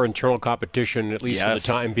little more internal competition, at least for the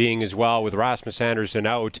time being as well. With Rasmus Andersson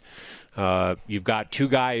out, you've got 2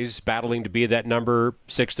 guys battling to be that number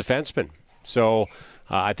 6 defenseman. So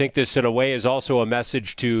I think this, in a way, is also a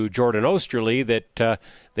message to Jordan Oesterle that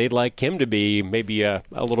they'd like him to be maybe a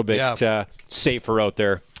little bit safer out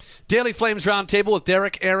there. Daily Flames Roundtable with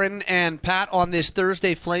Derek, Aaron, and Pat on this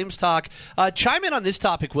Thursday Flames Talk. Chime in on this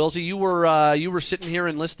topic, Wilsey. You were sitting here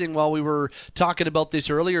and listening while we were talking about this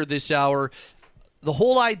earlier this hour. The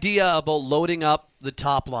whole idea about loading up the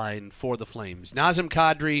top line for the Flames. Nazem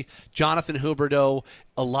Kadri, Jonathan Huberdeau,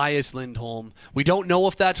 Elias Lindholm. We don't know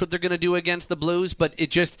if that's what they're going to do against the Blues, but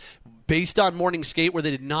it just, based on morning skate where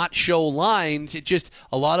they did not show lines,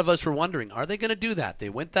 a lot of us were wondering, are they going to do that? They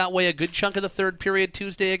went that way a good chunk of the third period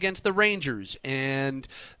Tuesday against the Rangers, and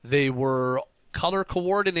they were color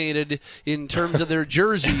coordinated in terms of their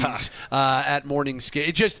jerseys at morning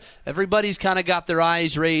skate. Everybody's kind of got their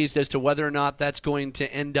eyes raised as to whether or not that's going to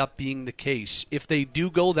end up being the case. If they do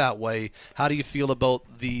go that way, how do you feel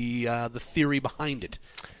about the theory behind it?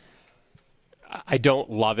 I don't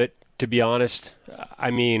love it, to be honest. I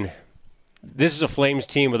mean, this is a Flames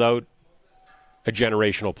team without a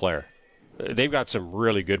generational player. They've got some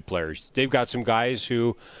really good players. They've got some guys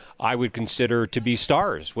who I would consider to be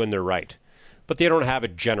stars when they're right. But they don't have a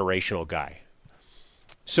generational guy.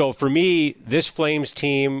 So for me, this Flames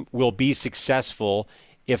team will be successful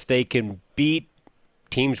if they can beat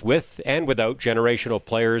teams with and without generational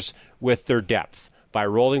players with their depth by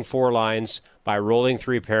rolling 4 lines, by rolling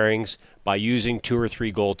 3 pairings, by using 2 or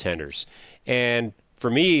 3 goaltenders. And for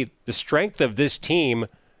me, the strength of this team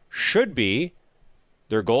should be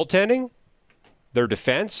their goaltending, their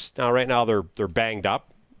defense. Now, right now, they're banged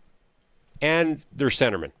up, and their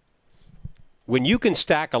centerman. When you can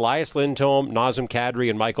stack Elias Lindholm, Nazem Kadri,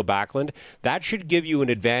 and Michael Backlund, that should give you an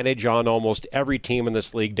advantage on almost every team in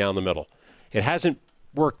this league down the middle. It hasn't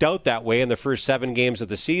worked out that way in the first 7 games of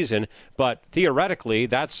the season, but theoretically,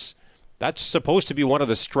 that's supposed to be one of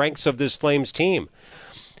the strengths of this Flames team.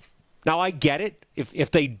 Now, I get it.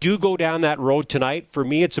 If they do go down that road tonight, for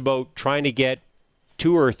me, it's about trying to get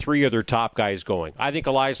 2 or 3 of their top guys going. I think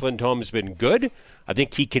Elias Lindholm has been good. I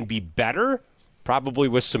think he can be better, probably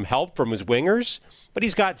with some help from his wingers, but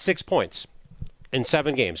he's got 6 points in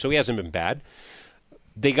 7 games, so he hasn't been bad.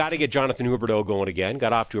 They got to get Jonathan Huberdeau going again.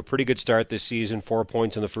 Got off to a pretty good start this season, 4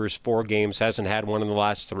 points in the first 4 games, hasn't had one in the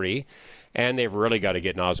last 3. And they've really got to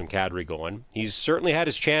get Nazem Kadri going. He's certainly had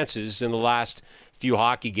his chances in the last few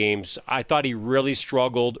hockey games. I thought he really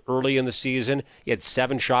struggled early in the season. He had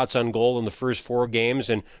 7 shots on goal in the first 4 games.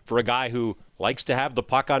 And for a guy who likes to have the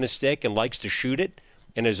puck on his stick and likes to shoot it,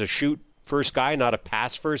 and is a shoot-first guy, not a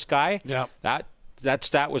pass-first guy, that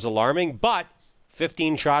stat was alarming. But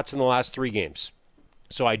 15 shots in the last 3 games.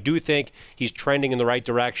 So I do think he's trending in the right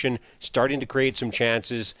direction, starting to create some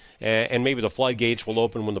chances, and maybe the floodgates will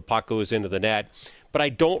open when the puck goes into the net. But I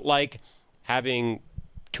don't like having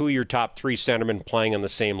 2 of your top 3 centermen playing on the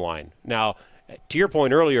same line. Now, to your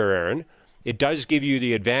point earlier, Aaron, it does give you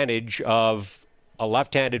the advantage of a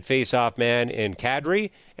left-handed face-off man in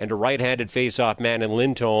Kadri and a right-handed face-off man in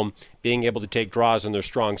Lindholm being able to take draws on their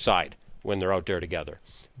strong side when they're out there together.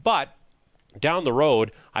 But down the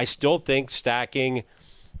road, I still think stacking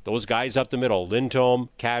those guys up the middle, Lindholm,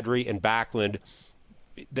 Kadri, and Backlund,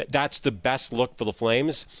 that's the best look for the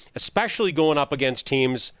Flames, especially going up against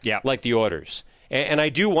teams like the Oilers. And I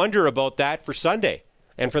do wonder about that for Sunday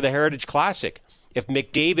and for the Heritage Classic. If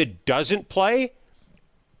McDavid doesn't play,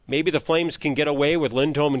 maybe the Flames can get away with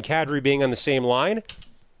Lindholm and Kadri being on the same line.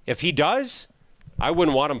 If he does, I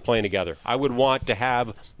wouldn't want them playing together. I would want to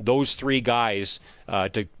have those 3 guys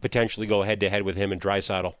to potentially go head-to-head with him and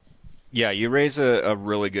Draisaitl. Yeah, you raise a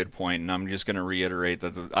really good point, and I'm just going to reiterate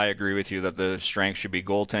that I agree with you that the strength should be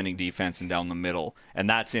goaltending, defense, and down the middle, and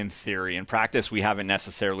that's in theory. In practice, we haven't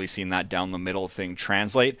necessarily seen that down the middle thing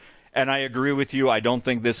translate, and I agree with you. I don't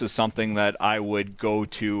think this is something that I would go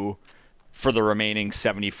to for the remaining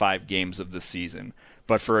 75 games of the season,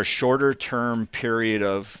 but for a shorter-term period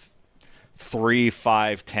of 3,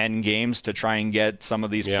 5, 10 games to try and get some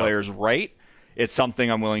of these players right, it's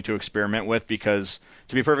something I'm willing to experiment with because,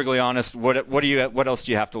 to be perfectly honest, what else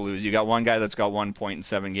do you have to lose? You got one guy that's got 1 point in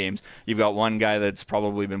 7 games. You've got one guy that's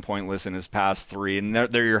probably been pointless in his past 3, and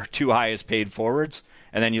they're your 2 highest paid forwards.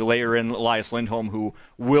 And then you layer in Elias Lindholm, who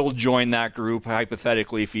will join that group,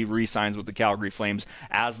 hypothetically, if he re-signs with the Calgary Flames,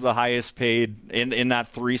 as the highest paid, in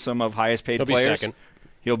that threesome of highest paid players.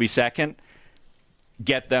 He'll be second.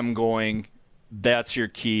 Get them going. That's your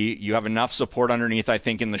key. You have enough support underneath, I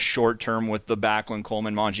think, in the short term with the Backlund,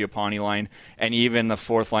 Coleman, Mangiapane line, and even the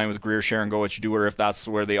 4th line with Greer, Sharon, Goich, Dewar, if that's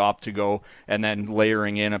where they opt to go, and then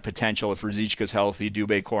layering in a potential, if Ruzicka's healthy,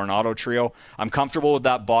 Dubé, Coronado trio. I'm comfortable with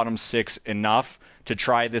that bottom 6 enough to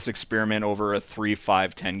try this experiment over a 3,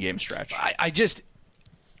 5, 10-game stretch.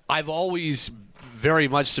 I've always very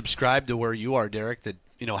much subscribed to where you are, Derek, that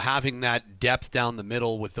having that depth down the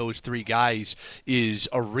middle with those 3 guys is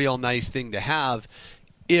a real nice thing to have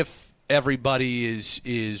if everybody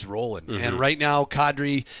is rolling. Mm-hmm. And right now,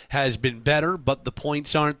 Kadri has been better, but the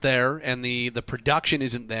points aren't there, and the production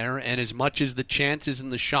isn't there. And as much as the chances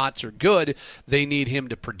and the shots are good, they need him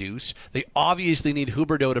to produce. They obviously need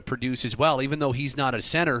Huberdeau to produce as well, even though he's not a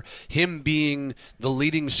center. Him being the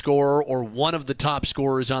leading scorer or one of the top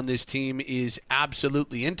scorers on this team is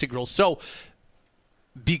absolutely integral. So,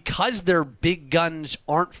 because their big guns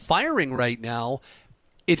aren't firing right now,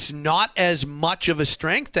 it's not as much of a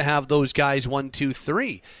strength to have those guys 1, 2,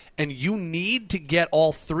 3. And you need to get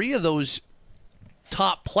all 3 of those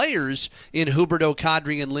top players in Huberdeau,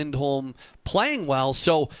 Kadri, and Lindholm playing well.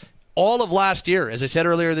 So all of last year, as I said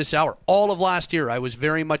earlier this hour, all of last year I was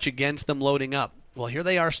very much against them loading up. Well, here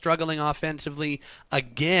they are struggling offensively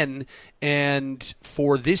again, and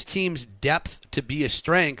for this team's depth to be a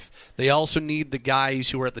strength, they also need the guys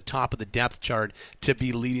who are at the top of the depth chart to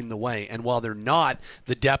be leading the way. And while they're not,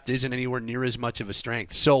 the depth isn't anywhere near as much of a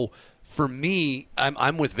strength. So for me,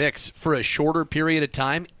 I'm with Vix for a shorter period of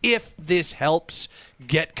time. If this helps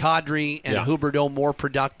get Kadri and Huberdeau more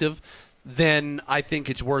productive, then I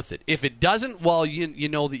think it's worth it. If it doesn't, well, you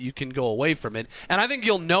know that you can go away from it. And I think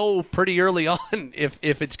you'll know pretty early on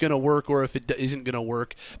if it's going to work or if it isn't going to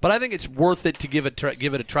work. But I think it's worth it to give it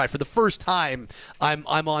a try. For the first time, I'm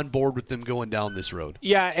on board with them going down this road.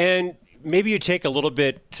 Yeah, and maybe you take a little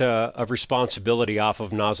bit of responsibility off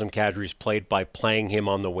of Nazem Kadri's plate by playing him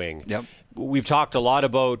on the wing. Yep. We've talked a lot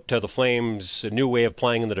about the Flames' new way of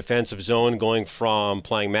playing in the defensive zone, going from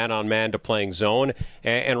playing man-on-man to playing zone.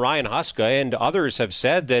 And Ryan Huska and others have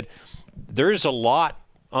said that there's a lot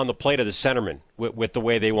on the plate of the centerman with the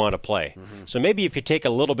way they want to play. Mm-hmm. So maybe if you take a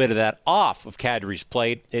little bit of that off of Kadri's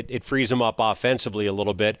plate, it frees him up offensively a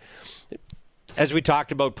little bit. As we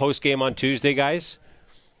talked about post-game on Tuesday, guys,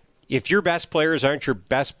 if your best players aren't your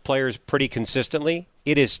best players pretty consistently,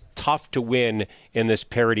 it is tough to win in this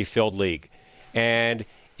parity-filled league. And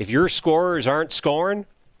if your scorers aren't scoring,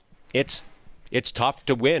 it's tough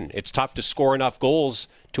to win. It's tough to score enough goals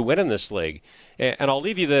to win in this league. And I'll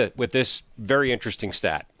leave you with this very interesting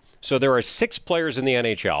stat. So there are 6 players in the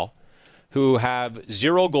NHL who have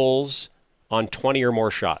 0 goals on 20 or more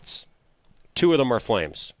shots. 2 of them are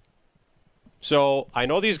Flames. So I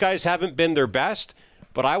know these guys haven't been their best,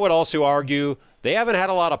 but I would also argue they haven't had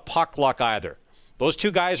a lot of puck luck either. Those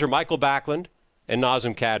 2 guys are Michael Backlund and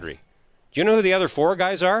Nazem Kadri. Do you know who the other 4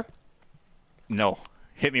 guys are? No.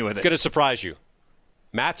 Hit me with it. It's going to surprise you.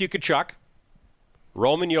 Matthew Tkachuk,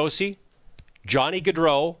 Roman Josi, Johnny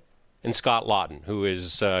Gaudreau, and Scott Laughton, who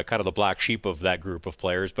is kind of the black sheep of that group of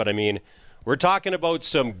players. But, I mean, we're talking about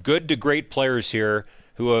some good to great players here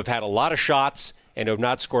who have had a lot of shots and have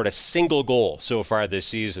not scored a single goal so far this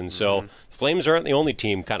season. So Flames aren't the only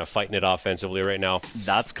team kind of fighting it offensively right now.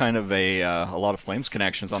 That's kind of a lot of Flames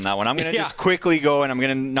connections on that one. I'm going to just quickly go, and I'm going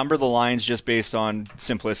to number the lines just based on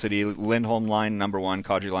simplicity. Lindholm line number 1,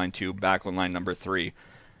 Kadri line 2, Backlund line number 3.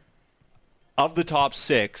 Of the top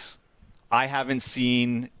 6, I haven't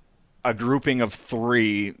seen a grouping of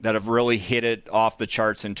 3 that have really hit it off the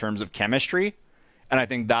charts in terms of chemistry. And I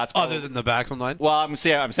think that's other than the Backlund line. Well, I'm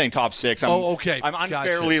saying top 6. Okay. I'm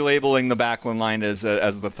unfairly labeling the Backlund line as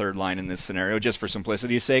the third line in this scenario, just for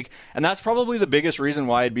simplicity's sake. And that's probably the biggest reason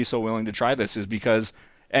why I'd be so willing to try this, is because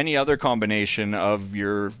any other combination of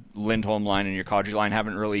your Lindholm line and your Kadri line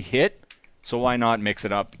haven't really hit. So why not mix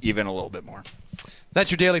it up even a little bit more? That's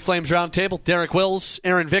your Daily Flames Roundtable. Derek Wills,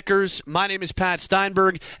 Aaron Vickers. My name is Pat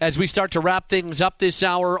Steinberg. As we start to wrap things up this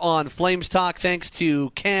hour on Flames Talk, thanks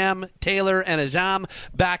to Cam, Taylor, and Azam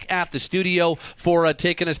back at the studio for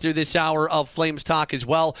taking us through this hour of Flames Talk as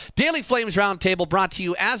well. Daily Flames Roundtable brought to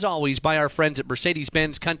you, as always, by our friends at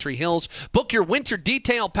Mercedes-Benz Country Hills. Book your winter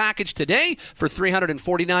detail package today for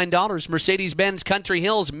 $349. Mercedes-Benz Country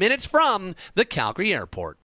Hills, minutes from the Calgary Airport.